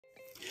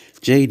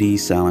J.D.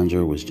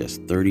 Salinger was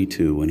just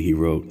 32 when he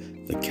wrote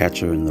The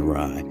Catcher in the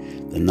Rye,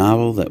 the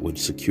novel that would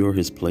secure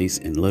his place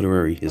in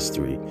literary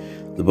history.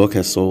 The book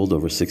has sold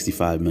over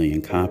 65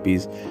 million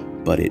copies,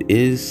 but it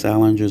is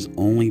Salinger's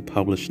only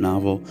published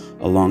novel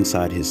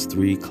alongside his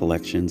 3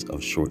 collections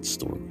of short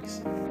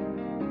stories.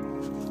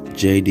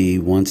 J.D.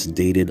 once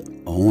dated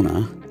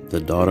Ona, the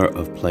daughter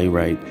of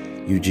playwright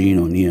Eugene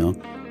O'Neill,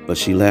 but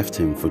she left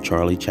him for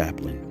Charlie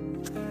Chaplin.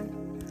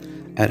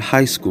 At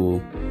high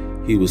school,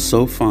 he was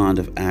so fond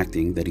of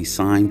acting that he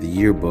signed the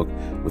yearbook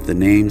with the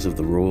names of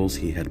the roles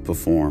he had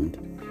performed.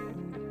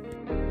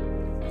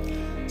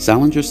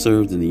 Salinger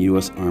served in the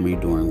U.S. Army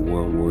during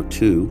World War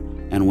II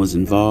and was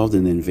involved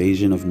in the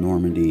invasion of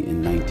Normandy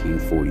in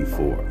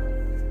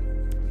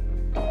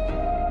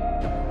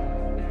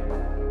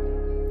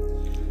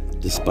 1944.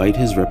 Despite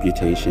his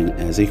reputation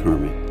as a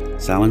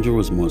hermit, Salinger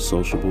was more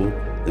sociable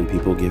than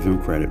people give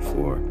him credit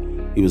for.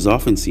 He was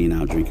often seen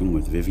out drinking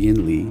with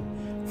Vivian Leigh,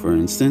 for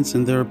instance,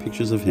 and there are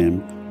pictures of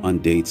him on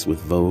dates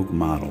with Vogue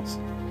models.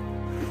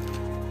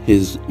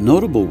 His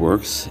notable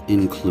works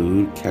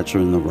include Catcher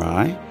in the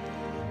Rye,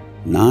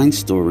 9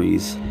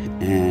 Stories,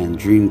 and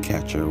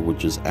Dreamcatcher,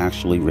 which is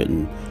actually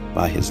written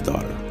by his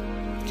daughter.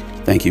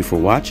 Thank you for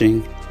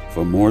watching.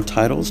 For more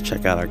titles,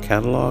 check out our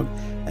catalog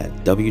at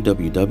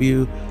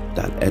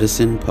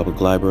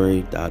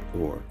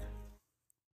www.edisonpubliclibrary.org.